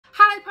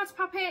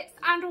Poppets,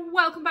 and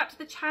welcome back to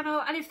the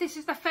channel. And if this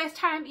is the first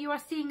time you are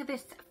seeing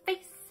this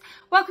face,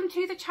 welcome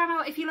to the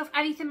channel. If you love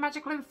anything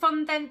magical and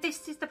fun, then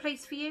this is the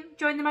place for you.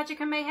 Join the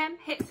magic and mayhem,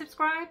 hit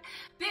subscribe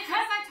because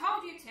I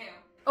told you to.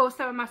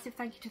 Also a massive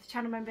thank you to the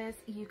channel members,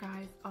 you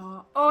guys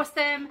are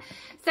awesome.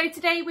 So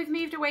today we've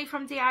moved away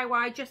from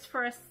DIY just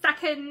for a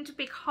second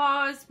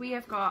because we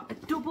have got a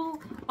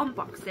double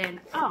unboxing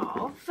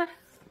of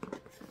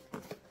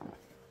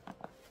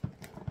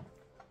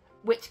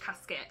Witch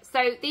Casket.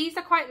 So these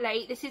are quite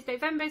late. This is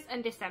November's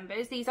and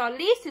December's. These are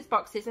Lisa's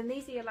boxes, and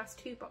these are your last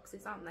two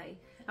boxes, aren't they?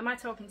 Am I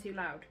talking too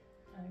loud?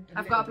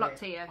 I've got a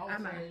blocked ear.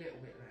 Am I?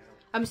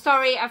 I'm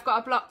sorry, I've got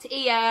a blocked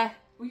ear.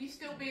 Will you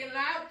still be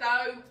loud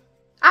though?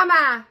 Am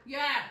I?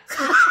 Yeah.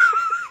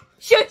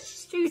 Shush,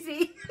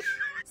 Susie.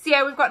 So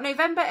yeah, we've got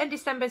November and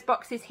December's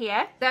boxes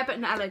here. Deb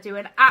and Ella do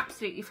an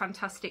absolutely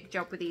fantastic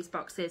job with these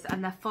boxes,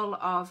 and they're full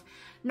of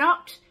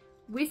not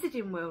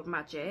Wizarding World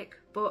magic,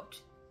 but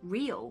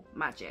real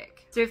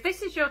magic. So if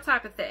this is your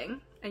type of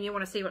thing and you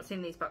want to see what's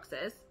in these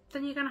boxes,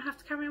 then you're going to have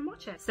to carry on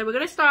watching. So we're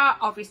going to start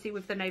obviously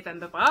with the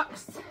November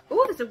box.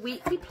 Oh, there's a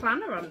weekly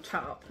planner on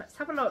top. Let's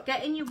have a look.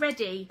 Getting you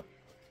ready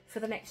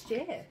for the next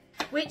year.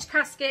 Witch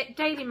Casket,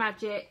 Daily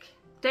Magic.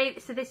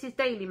 So this is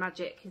Daily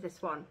Magic,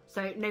 this one.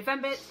 So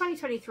November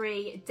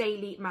 2023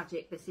 Daily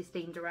Magic, this is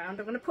themed around.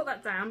 I'm going to put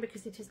that down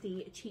because it is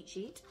the cheat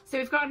sheet. So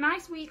we've got a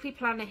nice weekly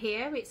planner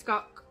here. It's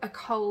got a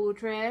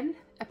cauldron,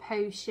 a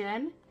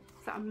potion,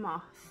 is that a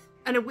moth?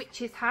 And a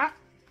witch's hat.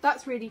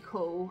 That's really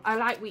cool. I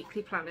like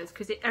weekly planners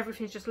because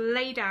everything's just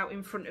laid out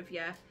in front of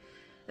you.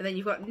 And then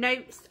you've got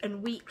notes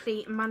and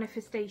weekly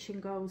manifestation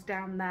goals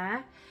down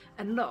there.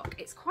 And look,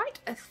 it's quite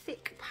a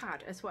thick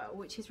pad as well,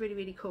 which is really,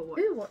 really cool.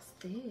 Ooh, what's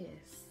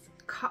this?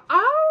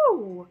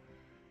 Oh!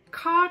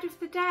 Card of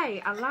the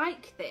day. I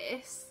like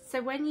this.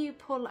 So when you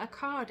pull a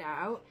card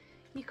out,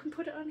 you can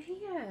put it on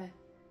here.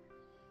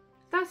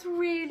 That's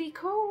really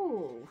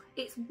cool.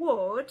 It's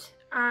wood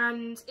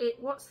and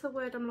what's the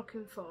word I'm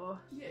looking for?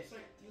 Yeah, it's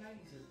like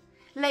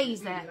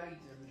laser.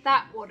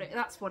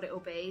 That's what it'll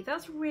be.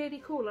 That's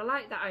really cool. I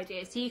like that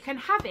idea. So you can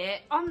have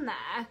it on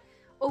there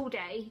all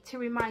day to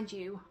remind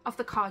you of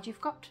the card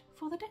you've got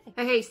for the day.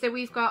 Okay, so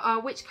we've got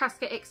our Witch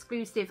Casket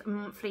exclusive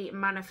monthly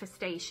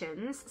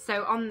manifestations.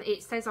 So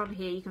it says on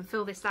here, you can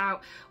fill this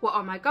out. What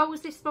are my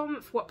goals this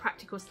month? What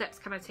practical steps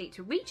can I take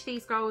to reach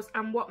these goals?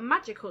 And what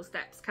magical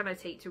steps can I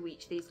take to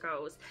reach these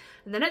goals?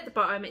 And then at the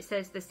bottom it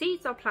says, the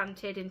seeds are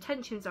planted,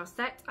 intentions are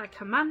set. I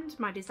command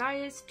my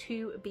desires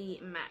to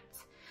be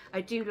met. I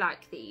do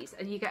like these,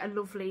 and you get a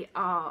lovely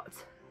art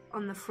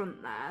on the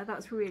front there.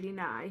 That's really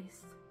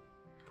nice.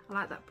 I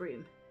like that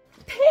broom.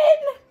 Pin!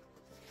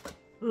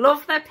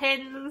 Love their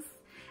pins.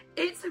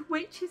 It's a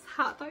witch's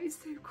hat. That is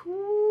so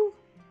cool.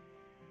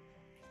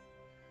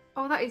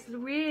 Oh, that is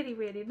really,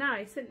 really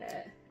nice, isn't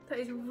it? That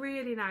is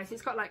really nice.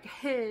 It's got like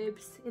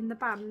herbs in the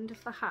band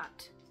of the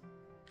hat.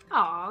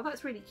 Oh,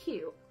 that's really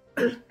cute.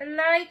 I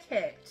like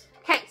it.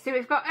 Okay, so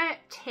we've got a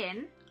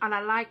tin, and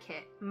I like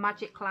it.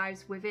 Magic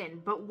lies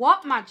within. But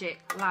what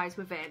magic lies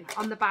within?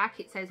 On the back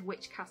it says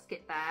Witch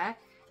Casket there.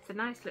 It's a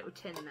nice little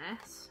tin,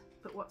 this.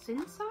 But what's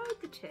inside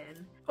the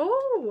tin?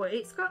 Oh,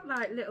 it's got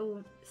like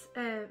little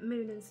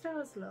moon and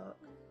stars, look.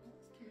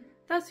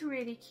 That's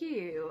really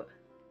cute.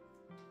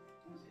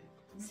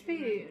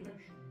 Spoon.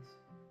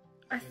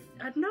 I'm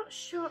not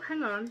sure.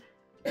 Hang on.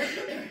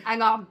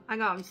 hang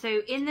on.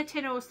 So in the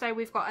tin also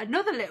we've got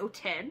another little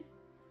tin.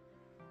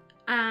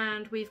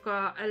 And we've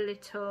got a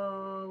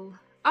little...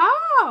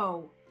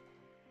 Oh!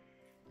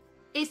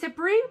 It's a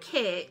brew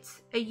kit,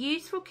 a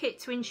useful kit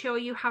to ensure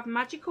you have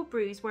magical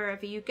brews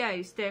wherever you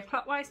go. Stir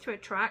clockwise to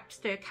attract,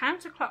 stir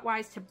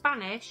counterclockwise to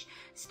banish,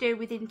 stir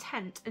with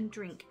intent and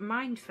drink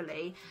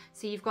mindfully.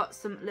 So you've got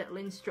some little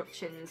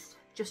instructions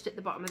just at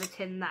the bottom of the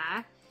tin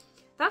there.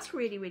 That's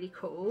really, really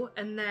cool.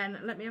 And then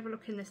let me have a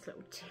look in this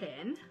little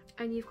tin.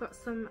 And you've got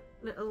some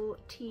little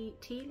tea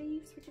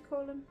leaves, would you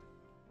call them?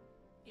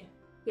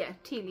 Yeah,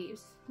 tea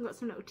leaves. We've got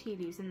some little tea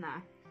leaves in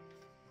there.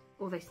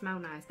 Oh, they smell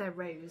nice. They're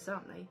rose,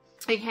 aren't they?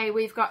 Okay,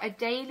 we've got a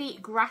daily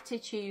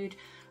gratitude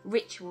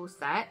ritual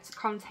set.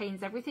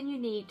 Contains everything you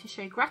need to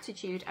show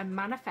gratitude and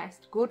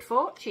manifest good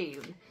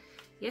fortune.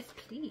 Yes,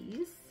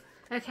 please.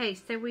 Okay,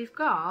 so we've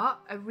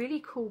got a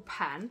really cool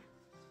pen.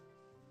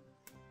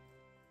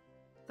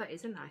 That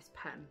is a nice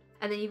pen.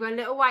 And then you've got a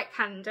little white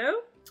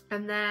candle.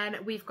 And then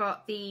we've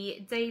got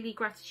the daily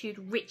gratitude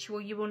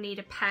ritual. You will need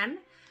a pen.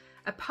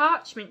 A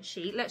parchment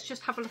sheet. Let's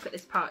just have a look at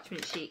this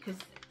parchment sheet because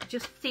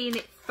just seeing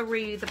it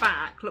through the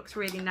back looks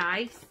really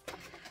nice.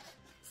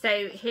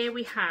 So here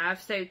we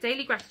have, so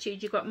daily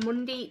gratitude, you've got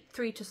Monday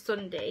through to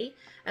Sunday,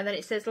 and then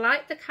it says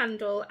light the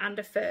candle and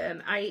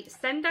affirm. I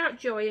send out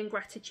joy and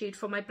gratitude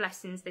for my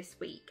blessings this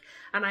week,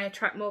 and I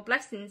attract more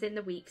blessings in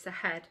the weeks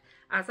ahead.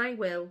 As I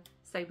will,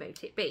 so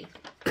mote it be.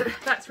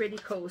 That's really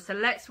cool. So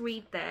let's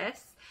read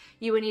this.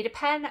 You will need a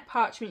pen,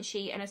 parchment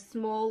sheet and a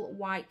small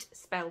white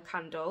spell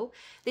candle.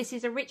 This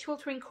is a ritual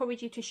to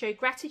encourage you to show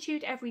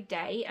gratitude every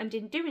day and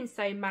in doing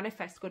so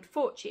manifest good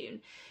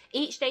fortune.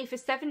 Each day for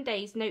 7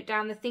 days note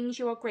down the things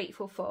you are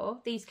grateful for.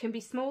 These can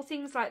be small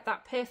things like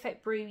that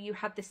perfect brew you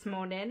had this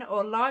morning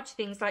or large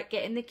things like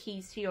getting the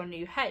keys to your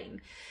new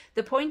home.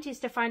 The point is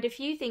to find a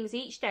few things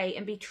each day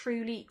and be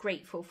truly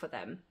grateful for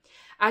them.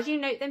 As you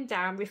note them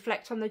down,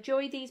 reflect on the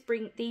joy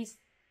these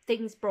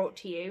things brought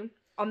to you.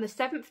 On the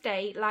 7th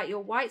day, light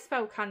your white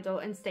spell candle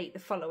and state the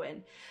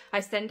following.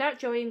 I send out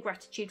joy and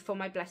gratitude for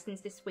my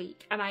blessings this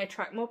week, and I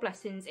attract more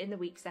blessings in the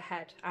weeks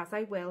ahead. As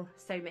I will,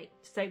 so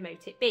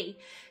mote it be.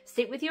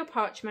 Sit with your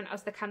parchment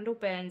as the candle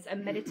burns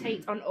and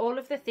meditate on all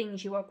of the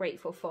things you are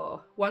grateful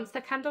for. Once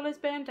the candle is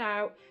burned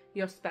out,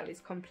 your spell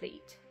is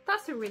complete.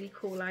 That's a really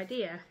cool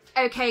idea.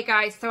 Okay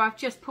guys, so I've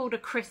just pulled a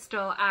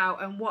crystal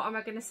out and what am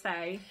I going to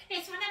say?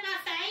 It's one of my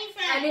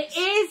favourites. And it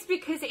is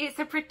because it's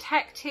a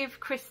protective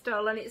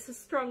crystal and it's a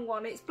strong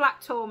one. It's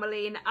black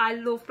tourmaline. I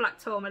love black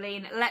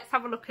tourmaline. Let's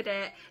have a look at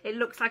it. It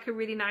looks like a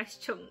really nice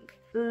chunk.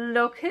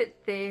 Look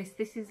at this.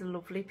 This is a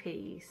lovely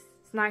piece.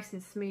 It's nice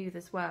and smooth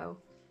as well.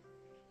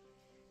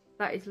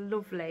 That is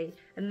lovely.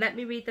 And let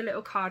me read the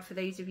little card for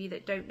those of you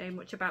that don't know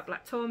much about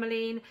black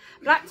tourmaline.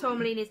 Black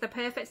tourmaline is the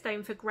perfect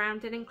stone for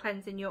grounding and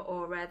cleansing your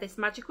aura. This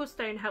magical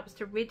stone helps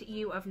to rid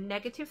you of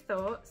negative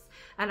thoughts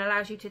and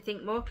allows you to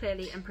think more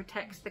clearly and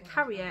protects the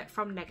carrier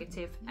from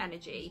negative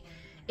energy.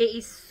 It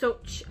is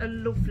such a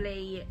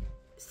lovely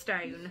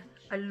stone.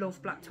 I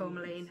love black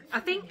tourmaline. I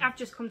think I've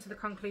just come to the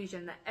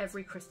conclusion that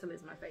every crystal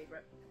is my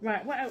favourite.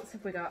 Right, what else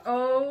have we got?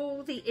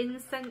 Oh, the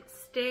incense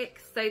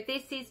sticks. So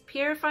this is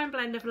purifying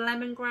blend of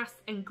lemongrass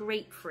and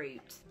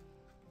grapefruit.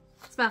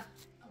 Smell.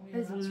 Oh, yeah,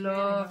 It's that's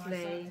lovely.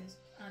 Really nice.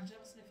 Angela,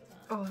 sniff of that.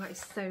 Oh, that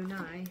is so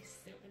nice.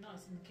 It would be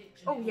nice in the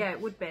kitchen. Oh yeah, it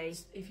would be.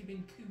 If you've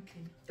been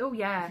cooking. Oh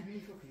yeah. If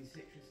you've been cooking,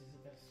 citrus is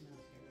the best smell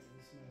to get rid of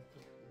the smell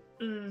of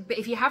cooking. But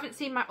if you haven't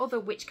seen my other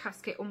witch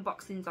casket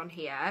unboxings on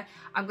here,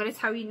 I'm going to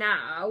tell you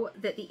now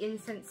that the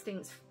incense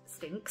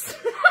stinks.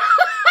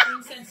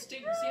 Incense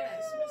sticks,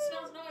 yes. It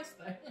smells nice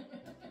though.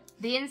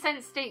 The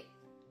incense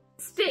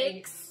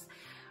sticks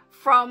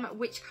from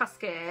Witch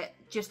Casket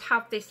just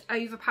have this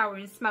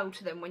overpowering smell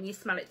to them when you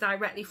smell it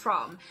directly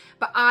from.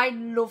 But I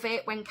love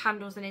it when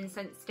candles and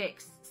incense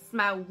sticks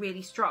smell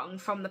really strong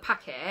from the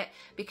packet,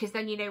 because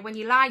then you know when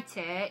you light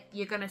it,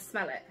 you're going to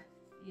smell it.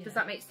 Yeah. Does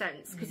that make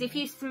sense? Because if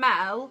you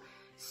smell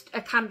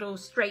a candle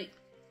straight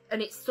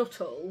and it's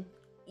subtle,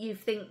 you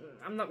think,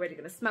 I'm not really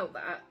going to smell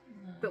that.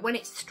 No. But when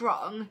it's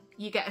strong,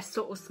 you get a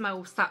subtle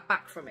smell sat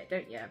back from it,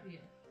 don't you? Yeah.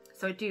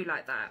 So I do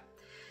like that.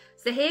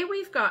 So here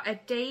we've got a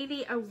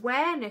daily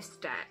awareness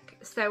deck.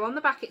 So on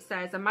the back it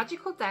says, a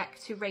magical deck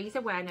to raise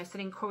awareness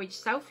and encourage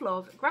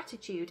self-love,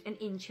 gratitude and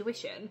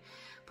intuition.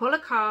 Pull a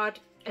card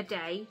a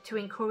day to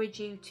encourage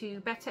you to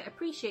better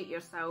appreciate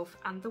yourself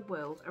and the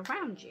world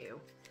around you.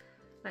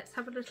 Let's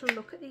have a little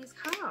look at these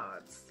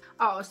cards.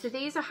 Oh, so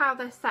these are how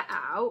they're set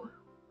out.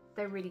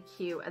 They're really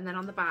cute. And then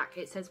on the back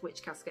it says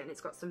Witch Casket and it's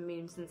got some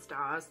moons and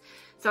stars.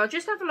 So I'll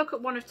just have a look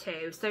at one or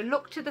two. So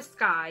look to the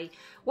sky.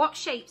 What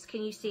shapes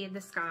can you see in the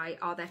sky?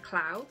 Are there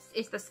clouds?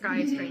 Is the sky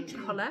a strange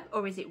colour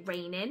or is it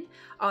raining?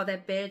 Are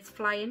there birds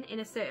flying in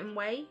a certain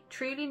way?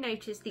 Truly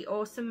notice the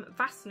awesome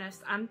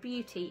vastness and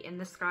beauty in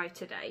the sky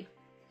today.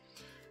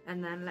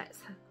 And then let's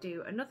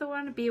do another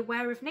one. Be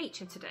aware of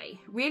nature today.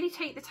 Really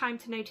take the time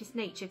to notice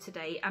nature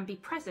today and be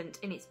present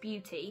in its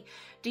beauty.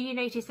 Do you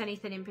notice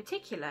anything in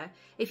particular?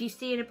 If you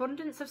see an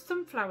abundance of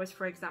sunflowers,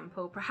 for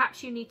example,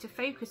 perhaps you need to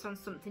focus on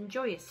something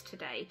joyous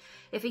today.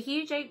 If a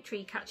huge oak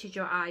tree catches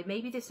your eye,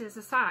 maybe this is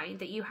a sign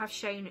that you have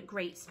shown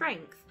great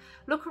strength.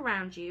 Look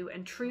around you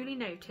and truly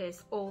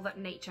notice all that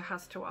nature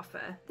has to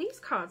offer. These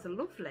cards are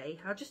lovely.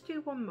 I'll just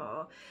do one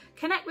more.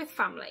 Connect with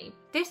family.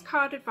 This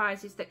card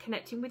advises that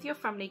connecting with your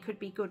family could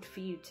be good for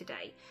you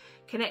today.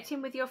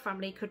 Connecting with your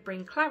family could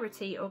bring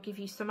clarity or give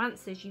you some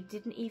answers you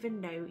didn't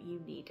even know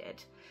you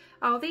needed.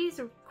 Oh, these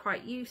are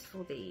quite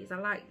useful, these. I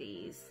like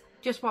these.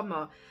 Just one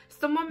more.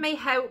 Someone may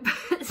help.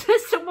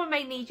 Someone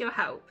may need your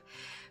help.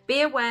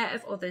 Be aware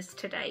of others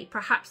today.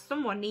 Perhaps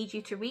someone needs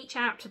you to reach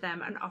out to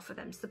them and offer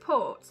them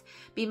support.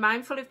 Be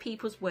mindful of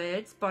people's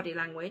words, body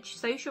language,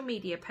 social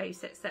media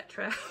posts,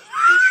 etc.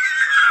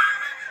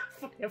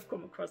 I've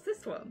come across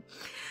this one.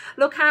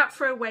 Look out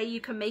for a way you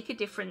can make a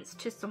difference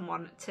to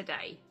someone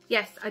today.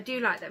 Yes, I do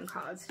like them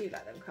cards. Yeah,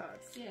 they're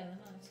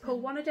nice. Pull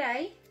one a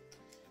day.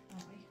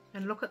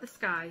 And look at the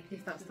sky,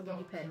 if that's the one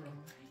you pick.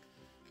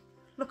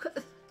 Look at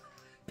the...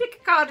 Pick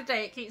a card a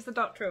day, it keeps the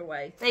doctor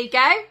away. There you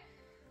go.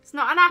 It's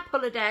not an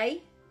apple a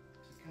day.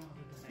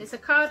 It's a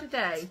card a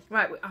day.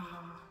 Right,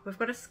 we've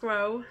got to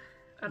scroll.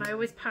 And I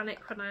always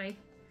panic when I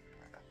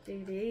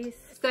do these.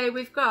 So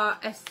we've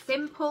got a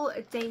simple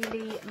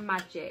daily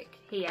magic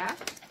here.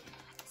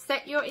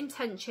 Set your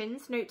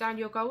intentions. Note down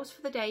your goals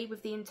for the day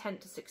with the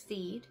intent to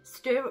succeed.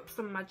 Stir up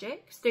some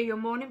magic. Stir your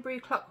morning brew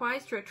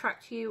clockwise to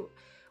attract you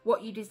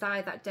what you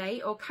desire that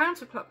day, or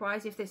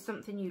counterclockwise if there's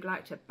something you'd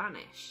like to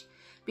banish.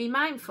 Be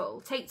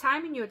mindful. Take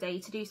time in your day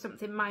to do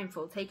something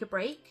mindful. Take a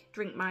break,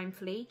 drink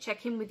mindfully,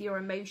 check in with your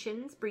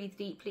emotions, breathe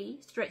deeply,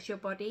 stretch your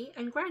body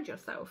and ground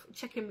yourself.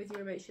 Check in with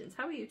your emotions.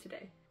 How are you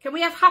today? Can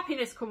we have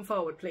happiness come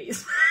forward,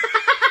 please?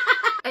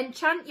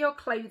 Enchant your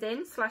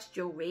clothing /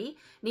 jewellery.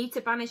 Need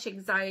to banish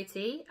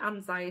anxiety.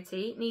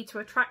 Need to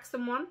attract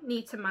someone.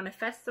 Need to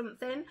manifest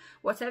something.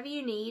 Whatever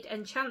you need,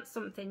 enchant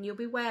something you'll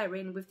be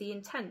wearing with the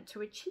intent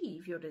to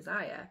achieve your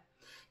desire.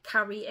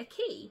 Carry a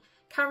key.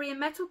 Carry a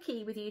metal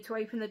key with you to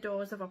open the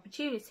doors of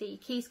opportunity.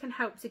 Keys can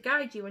help to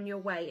guide you on your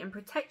way and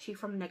protect you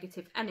from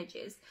negative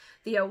energies.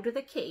 The older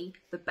the key,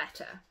 the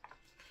better.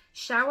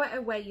 Shower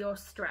away your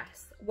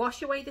stress.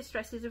 Wash away the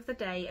stresses of the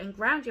day and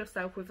ground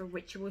yourself with a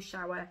ritual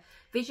shower.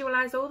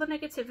 Visualise all the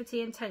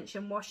negativity and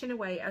tension washing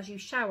away as you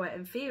shower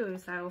and feel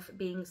yourself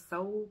being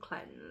soul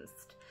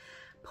cleansed.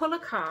 Pull a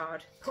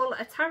card. Pull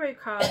a tarot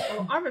card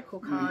or oracle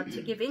card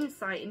to give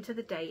insight into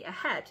the day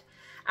ahead.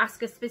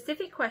 Ask a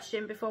specific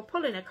question before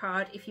pulling a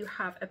card if you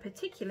have a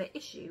particular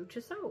issue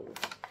to solve.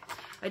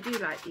 I do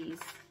like these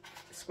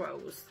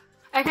scrolls.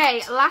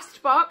 Okay,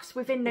 last box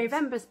within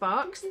November's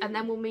box, and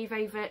then we'll move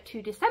over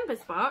to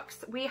December's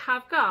box. We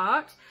have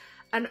got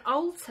an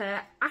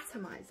altar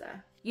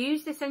atomizer.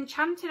 Use this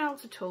enchanting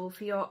altar tool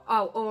for your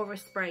aura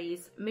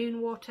sprays,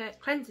 moon water,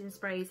 cleansing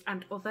sprays,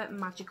 and other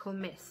magical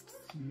mists.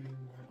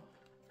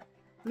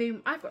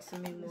 I've got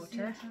some moon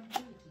water.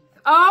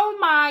 Oh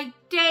my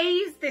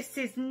days, this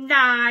is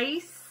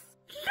nice.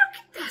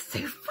 Look, they're so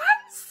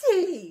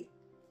fancy.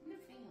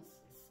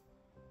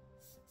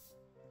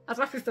 I'd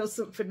like if there was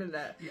something in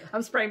there. Yeah.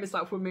 I'm spraying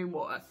myself with moon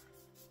water.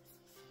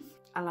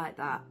 I like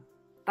that.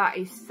 That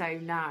is so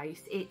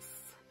nice.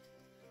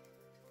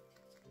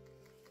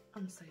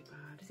 I'm so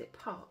bad. Is it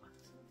pot?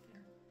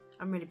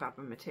 I'm really bad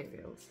with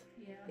materials.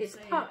 Yeah, it's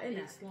pot, isn't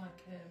it? It's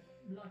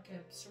like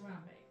a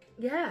ceramic.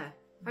 Yeah,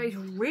 that is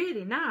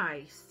really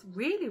nice.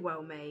 Really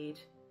well made.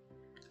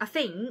 I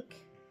think,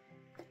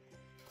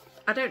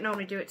 I don't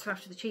normally do it till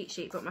after the cheat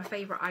sheet, but my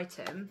favourite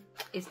item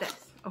is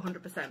this,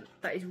 100%.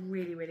 That is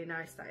really, really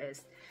nice, that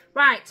is.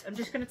 Right, I'm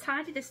just going to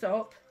tidy this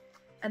up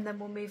and then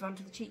we'll move on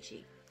to the cheat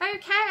sheet.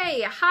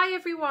 Okay, hi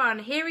everyone.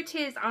 Here it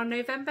is, our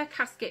November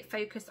casket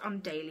focused on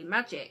daily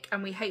magic,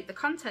 and we hope the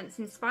contents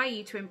inspire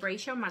you to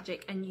embrace your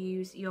magic and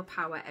use your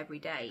power every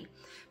day.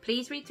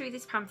 Please read through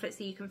this pamphlet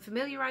so you can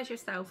familiarise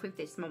yourself with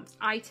this month's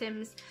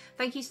items.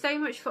 Thank you so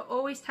much for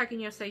always tagging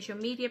your social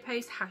media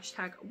posts,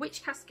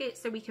 #WitchCasket,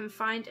 so we can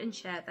find and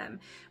share them.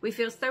 We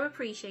feel so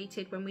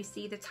appreciated when we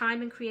see the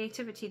time and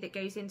creativity that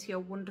goes into your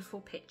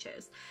wonderful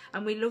pictures,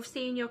 and we love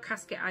seeing your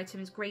casket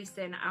items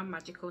gracing our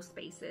magical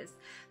spaces.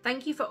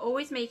 Thank you for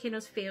always making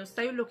us feel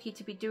so lucky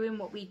to be doing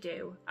what we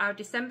do. Our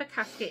December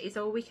casket is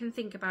all we can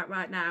think about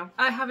right now.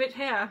 I have it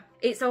here.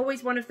 It's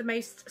always one of the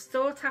most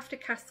sought after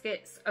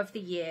caskets of the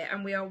year,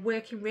 and we are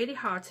working really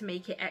hard to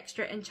make it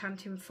extra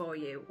enchanting for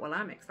you. Well,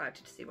 I'm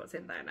excited to see what's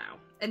in there now.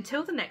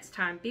 Until the next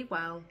time, be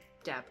well,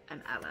 Deb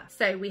and Ella.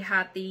 So we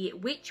had the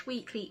Witch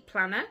Weekly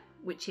Planner,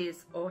 which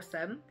is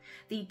awesome.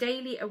 The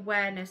Daily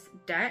Awareness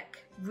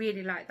deck,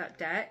 really like that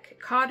deck.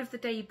 Card of the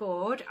Day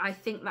board, I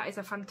think that is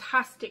a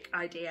fantastic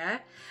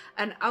idea.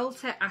 An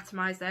altar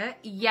atomizer,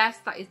 yes,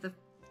 that is the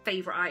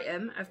favourite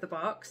item of the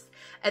box.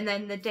 And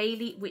then the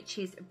Daily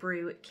Witches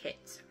Brew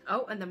kit.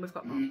 Oh, and then we've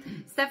got more.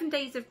 7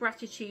 Days of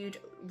Gratitude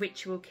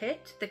ritual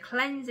kit. The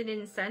cleansing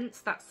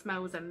incense, that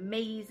smells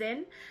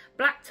amazing.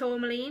 Black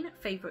tourmaline,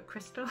 favourite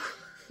crystal.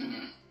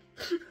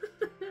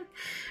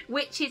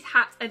 Witch's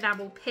hat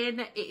enamel pin.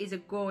 It is a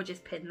gorgeous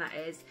pin, that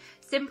is.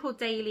 Simple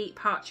daily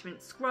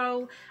parchment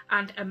scroll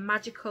and a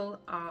magical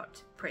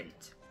art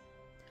print.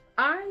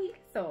 I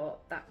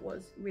thought that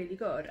was really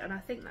good, and I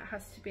think that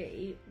has to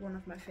be one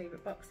of my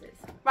favourite boxes.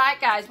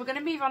 Right guys, we're going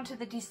to move on to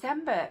the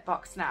December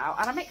box now,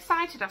 and I'm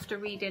excited after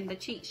reading the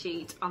cheat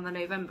sheet on the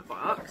November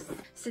box.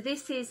 So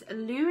this is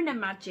Lunar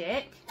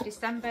Magic,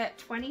 December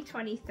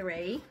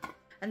 2023,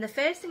 and the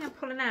first thing I'm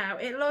pulling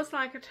out, it looks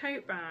like a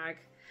tote bag.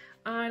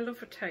 I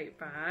love a tote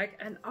bag,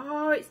 and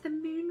oh, it's the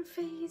moon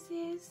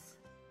phases.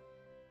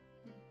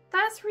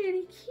 That's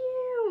really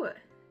cute.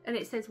 And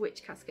it says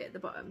Witch Casket at the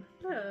bottom.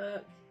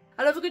 Look.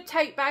 I love a good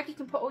tote bag. You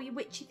can put all your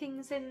witchy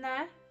things in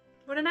there.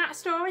 Running out of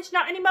storage?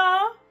 Not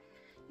anymore.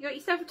 You got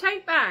yourself a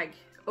tote bag.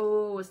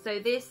 Oh, so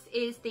this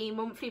is the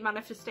monthly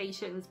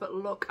manifestations, but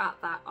look at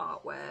that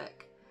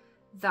artwork.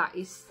 That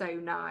is so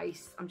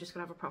nice. I'm just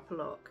going to have a proper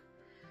look.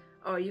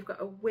 Oh, you've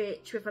got a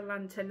witch with a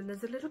lantern, and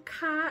there's a little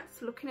cat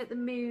looking at the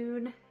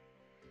moon.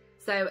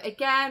 So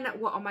again,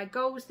 what are my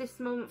goals this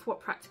month? What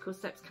practical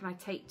steps can I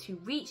take to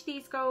reach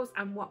these goals?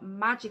 And what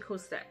magical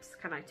steps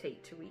can I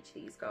take to reach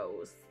these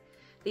goals?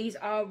 These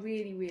are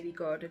really, really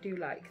good. I do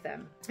like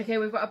them. Okay,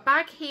 we've got a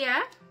bag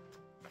here.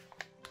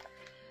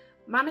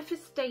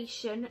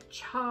 Manifestation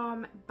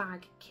Charm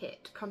Bag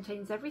Kit.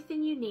 Contains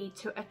everything you need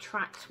to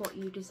attract what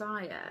you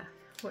desire.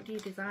 What do you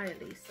desire,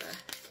 Lisa?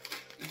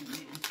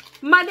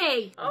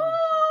 Money! Oh!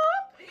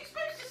 You're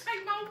supposed to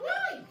say my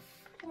wife!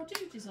 Oh, I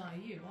do desire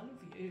you. I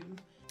love you.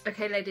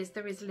 Okay, ladies,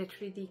 there is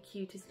literally the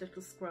cutest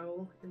little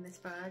scroll in this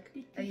bag.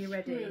 Are you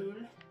ready?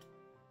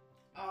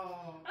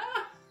 Oh.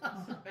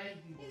 That's a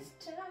baby one. It's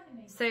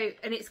tiny. So,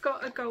 and it's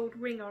got a gold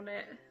ring on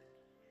it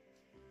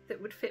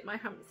that would fit my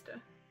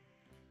hamster.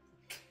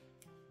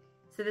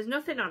 So there's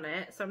nothing on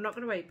it, so I'm not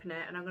going to open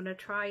it, and I'm going to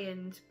try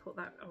and put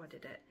that, oh I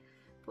did it,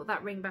 put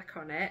that ring back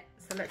on it.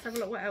 So let's have a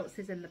look what else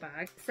is in the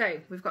bag. So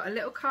we've got a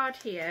little card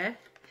here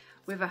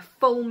with a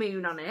full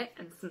moon on it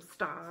and some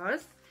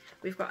stars.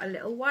 We've got a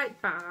little white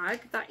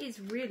bag. That is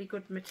really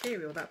good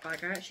material, that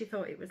bag. I actually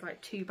thought it was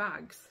like 2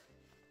 bags.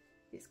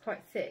 It's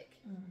quite thick.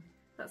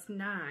 That's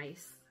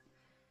nice.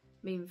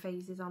 Moon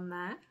phases on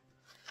there.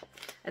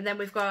 And then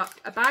we've got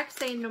a bag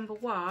saying number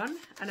 1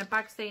 and a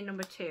bag saying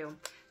number 2.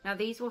 Now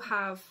these will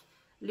have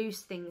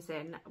loose things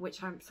in,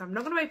 so I'm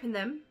not going to open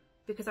them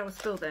because I will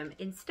spill them.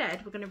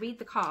 Instead, we're going to read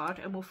the card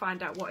and we'll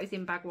find out what is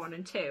in bag 1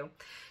 and 2.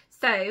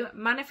 So,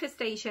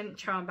 manifestation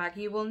charm bag,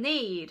 you will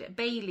need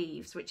bay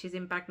leaves, which is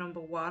in bag number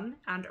 1,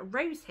 and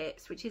rose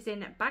hips, which is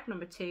in bag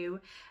number 2,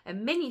 a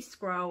mini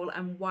scroll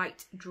and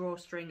white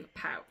drawstring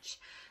pouch.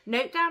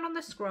 Note down on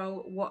the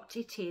scroll what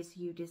it is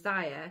you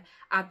desire.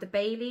 Add the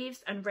bay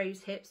leaves and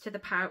rose hips to the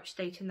pouch,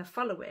 stating the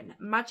following: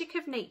 magic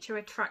of nature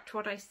attract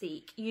what I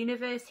seek.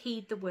 Universe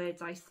heed the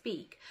words I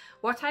speak.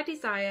 What I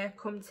desire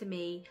come to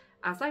me,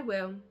 as I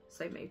will,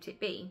 so mote it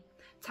be.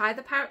 Tie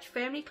the pouch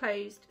firmly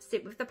closed,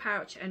 sit with the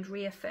pouch and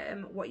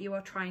reaffirm what you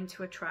are trying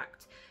to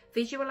attract.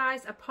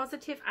 Visualize a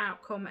positive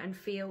outcome and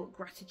feel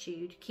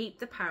gratitude. Keep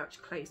the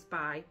pouch close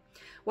by.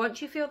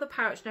 Once you feel the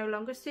pouch no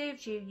longer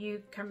serves you,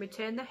 you can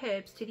return the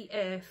herbs to the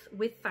earth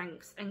with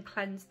thanks and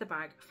cleanse the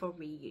bag for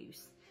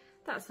reuse.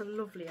 That's a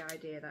lovely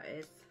idea, that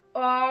is.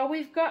 Oh,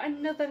 we've got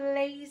another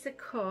laser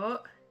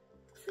cut.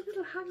 It's a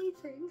little hangy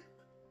thing.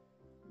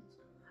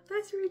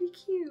 That's really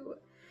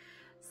cute.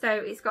 So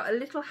it's got a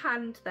little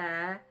hand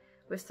there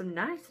with some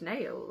nice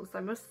nails,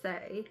 I must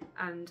say,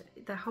 and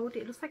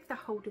it looks like they're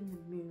holding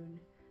the moon,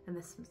 and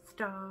there's some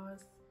stars.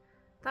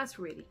 That's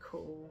really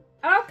cool.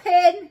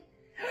 Open!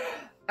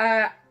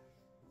 I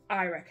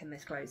reckon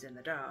this glows in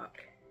the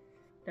dark.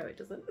 No, it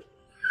doesn't.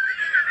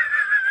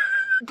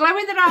 Glow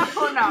in the dark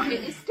or not,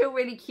 it is still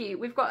really cute.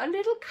 We've got a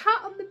little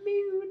cat on the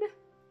moon,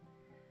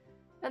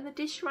 and the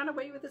dish ran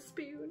away with a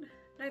spoon.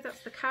 No,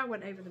 that's the cow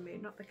went over the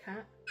moon, not the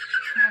cat.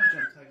 Cow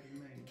jumped over the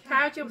moon.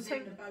 Cow jumped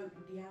over the boat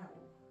with the owl.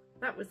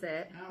 That was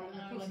it. Owl An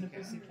owl and a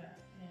pussycat.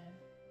 Yeah.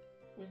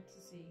 Went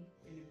to sea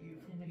In a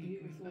beautiful, in a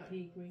beautiful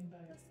pea green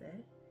boat. That's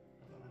it.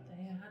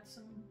 They had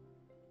some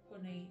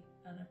honey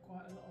and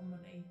quite a lot of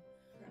money.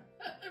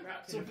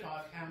 Wrapped in a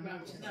 £5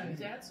 note. No,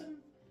 they had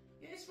some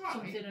Yeah, it's right.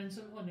 something and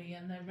some honey,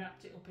 and they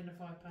wrapped it up in a £5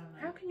 note.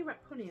 How can you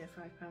wrap honey in a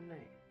 £5 note?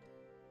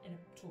 In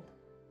a tub.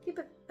 Yeah,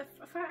 but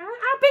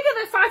how big are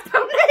the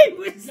 £5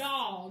 notes?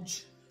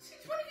 Large.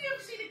 Since when have you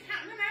ever seen a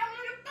cat and an owl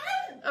in a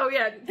boat? Oh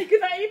yeah, I didn't think of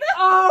that either.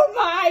 Oh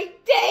my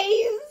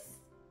days! Is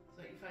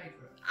that your favourite?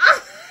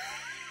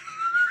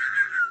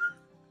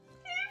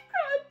 You've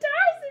got a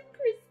dowsing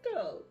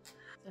crystal.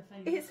 Their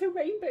favourite. It's a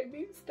rainbow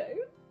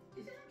moonstone.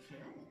 Is it actually?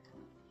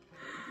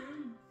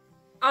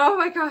 Oh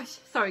my gosh.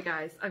 Sorry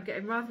guys, I'm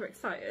getting rather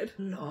excited.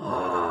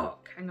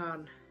 Look, hang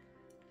on.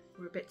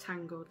 We're a bit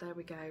tangled, there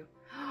we go.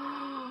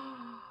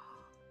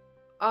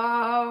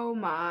 Oh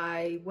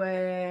my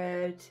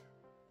word.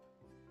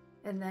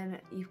 And then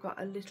you've got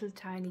a little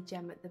tiny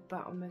gem at the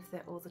bottom of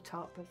the, or the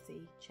top of the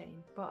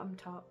chain, bottom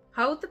top.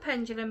 Hold the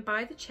pendulum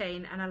by the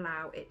chain and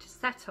allow it to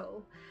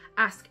settle.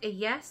 Ask a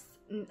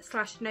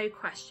yes/no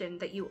question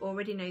that you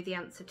already know the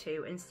answer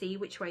to and see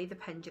which way the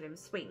pendulum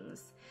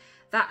swings.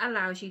 That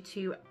allows you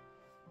to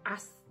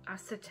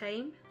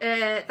ascertain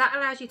the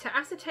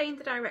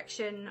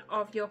direction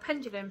of your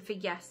pendulum for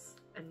yes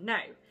and no.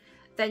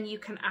 Then you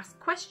can ask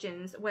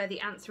questions where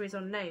the answer is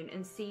unknown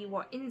and see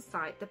what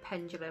insight the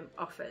pendulum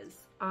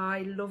offers.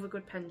 I love a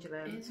good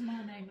pendulum. Is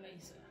my name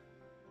Lisa?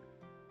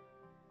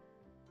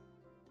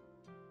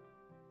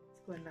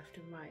 It's going left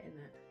and right, isn't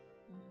it?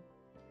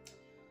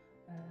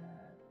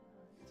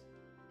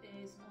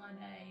 Is my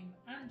name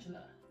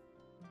Angela?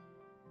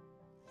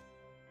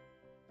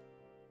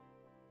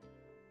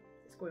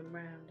 It's going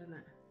round, isn't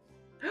it?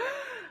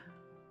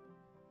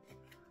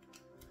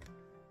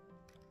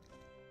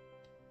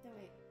 No,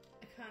 wait.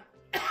 I can't.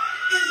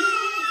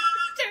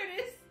 Do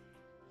this.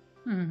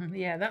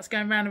 Yeah, that's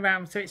going round and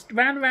round. So it's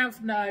round and round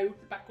for no,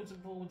 backwards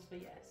and forwards for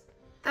yes.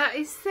 That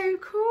is so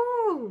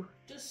cool.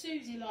 Does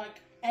Susie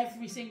like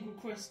every single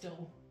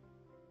crystal?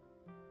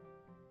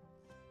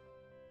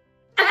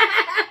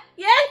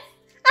 Yes.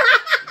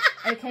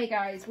 Okay,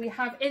 guys, we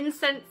have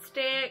incense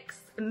sticks,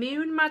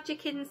 moon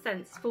magic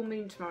incense, full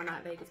moon tomorrow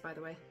night, Vegas, by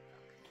the way.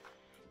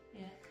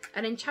 Yeah.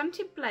 An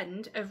enchanted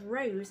blend of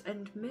rose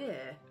and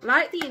myrrh.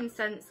 Light the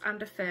incense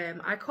and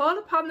affirm, I call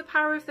upon the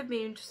power of the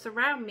moon to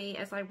surround me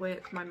as I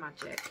work my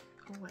magic.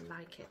 Oh, I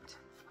like it.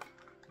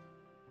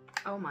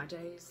 Oh my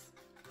days.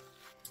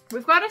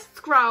 We've got a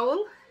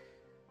scroll.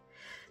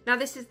 Now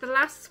this is the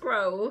last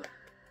scroll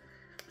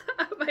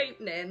that I'm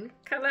opening.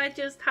 Can I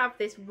just have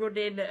this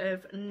running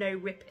of no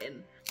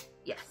ripping?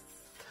 Yes.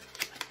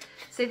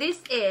 So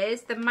this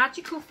is the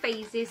magical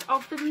phases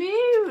of the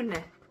moon.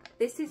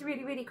 This is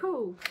really, really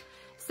cool.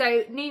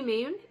 So new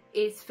moon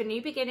is for new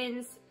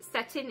beginnings,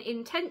 setting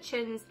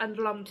intentions and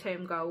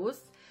long-term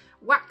goals.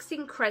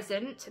 Waxing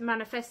crescent,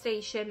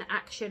 manifestation,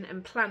 action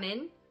and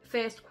planning.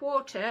 First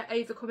quarter,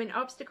 overcoming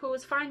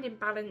obstacles, finding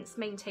balance,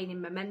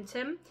 maintaining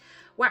momentum.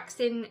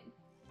 Waxing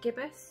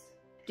gibbous,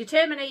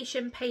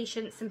 determination,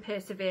 patience and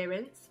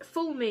perseverance.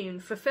 Full moon,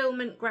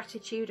 fulfillment,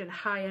 gratitude and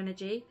high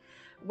energy.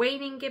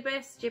 Waning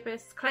gibbous,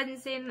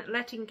 cleansing,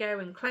 letting go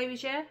and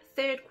closure.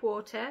 Third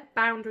quarter,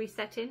 boundary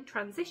setting,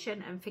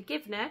 transition and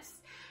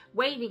forgiveness.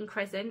 Waning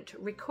crescent,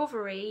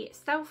 recovery,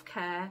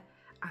 self-care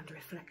and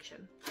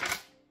reflection.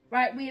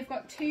 Right, we have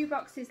got 2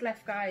 boxes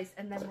left, guys,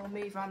 and then we'll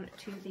move on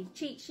to the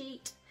cheat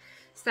sheet.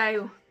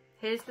 So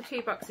here's the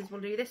 2 boxes. We'll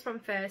do this one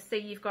first. So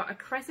you've got a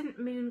crescent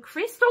moon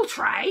crystal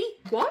tray.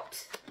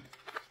 What?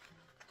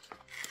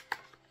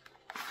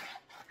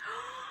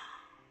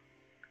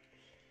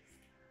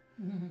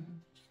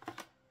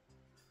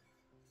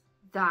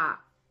 That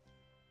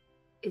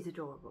is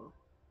adorable.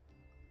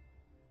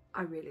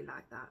 I really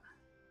like that.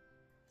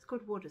 It's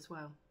good wood as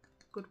well.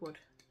 Good wood.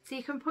 So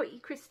you can put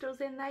your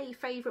crystals in there, your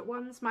favourite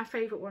ones. My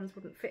favourite ones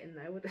wouldn't fit in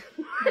there, would they?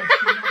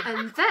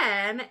 And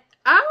then,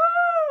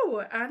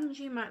 oh, and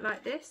you might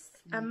like this,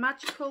 a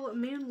magical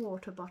moon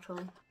water bottle.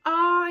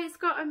 Oh, it's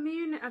got a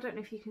moon. I don't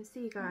know if you can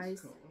see,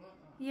 guys. Cool.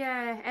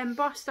 Yeah,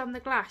 embossed on the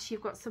glass,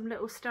 you've got some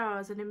little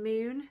stars and a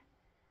moon.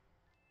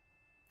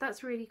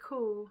 That's really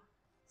cool.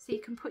 So you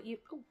can put you.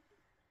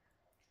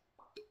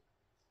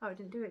 Oh, I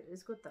didn't do it. It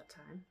was good that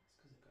time.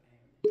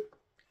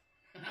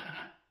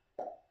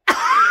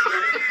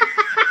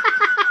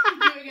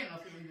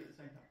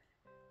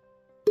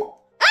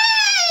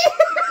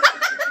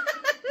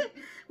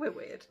 We're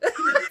weird.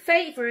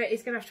 Favourite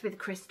is going to have to be the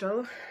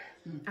crystal,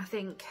 I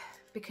think,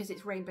 because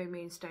it's rainbow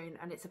moonstone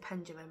and it's a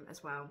pendulum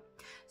as well.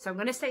 So I'm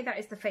going to say that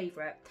is the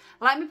favourite.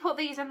 Let me put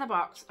these in the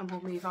box and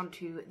we'll move on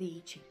to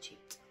the cheat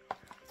sheet.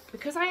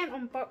 Because I haven't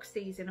unboxed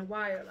these in a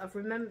while, I've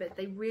remembered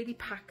they really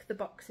pack the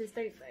boxes,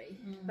 don't they?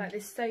 Like,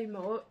 there's so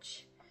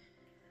much.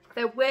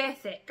 They're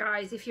worth it,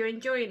 guys. If you're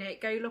enjoying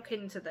it, go look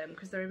into them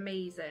because they're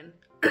amazing.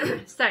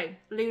 So,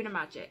 Lunar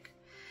Magic.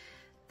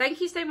 Thank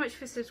you so much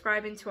for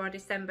subscribing to our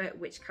December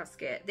Witch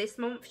Casket. This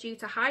month, due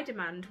to high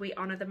demand, we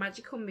honour the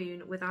magical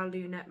moon with our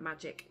Lunar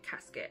Magic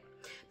Casket.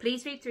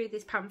 Please read through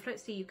this pamphlet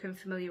so you can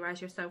familiarise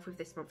yourself with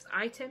this month's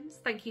items.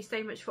 Thank you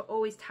so much for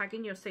always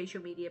tagging your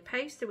social media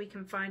posts so we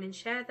can find and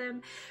share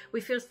them. We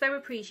feel so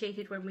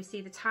appreciated when we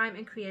see the time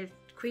and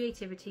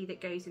creativity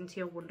that goes into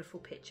your wonderful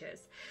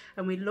pictures,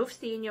 and we love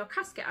seeing your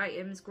casket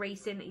items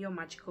gracing your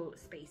magical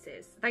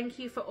spaces. Thank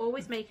you for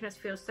always making us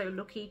feel so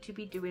lucky to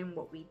be doing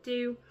what we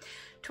do.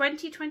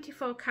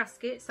 2024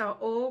 caskets are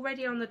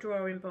already on the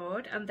drawing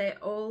board and they're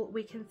all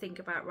we can think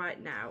about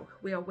right now.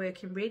 We are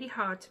working really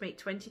hard to make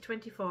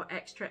 2024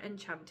 extra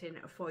enchanting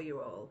for you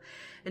all.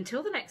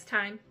 Until the next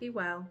time, be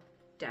well,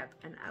 Deb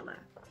and Ella.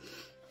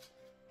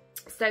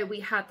 So we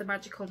had the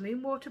magical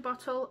moon water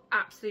bottle,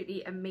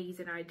 absolutely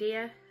amazing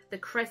idea. The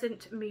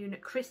crescent moon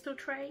crystal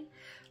tray,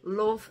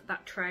 love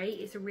that tray,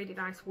 it's a really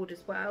nice wood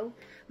as well.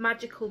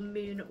 Magical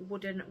moon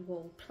wooden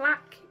wall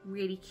plaque,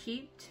 really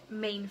cute.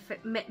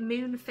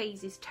 Moon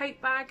phases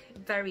tote bag,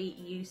 very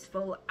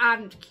useful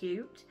and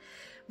cute.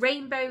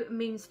 Rainbow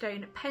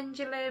moonstone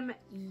pendulum,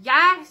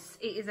 yes,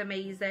 it is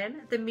amazing.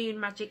 The moon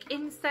magic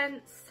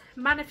incense,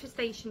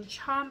 manifestation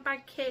charm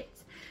bag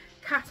kit,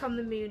 cat on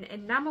the moon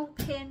enamel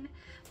pin,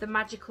 the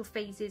magical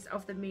phases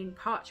of the moon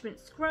parchment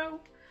scroll,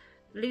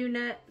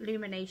 lunar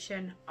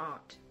illumination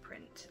art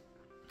print.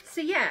 So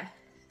yeah,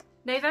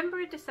 November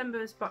and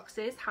December's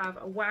boxes have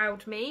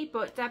wowed me,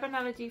 but Deb and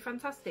Ella do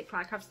fantastic,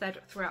 like I've said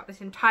throughout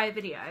this entire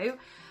video,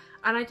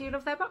 and I do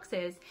love their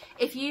boxes.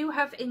 If you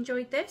have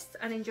enjoyed this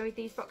and enjoyed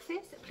these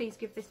boxes, please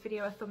give this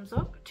video a thumbs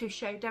up to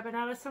show Deb and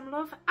Ella some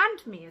love,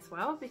 and me as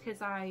well,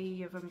 because I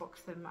have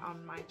unboxed them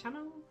on my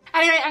channel.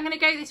 Anyway, I'm going to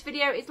go. This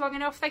video is long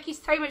enough. Thank you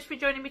so much for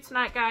joining me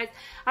tonight, guys,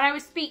 and I will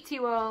speak to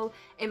you all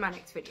in my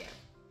next video.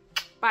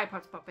 Bye,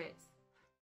 Poppets.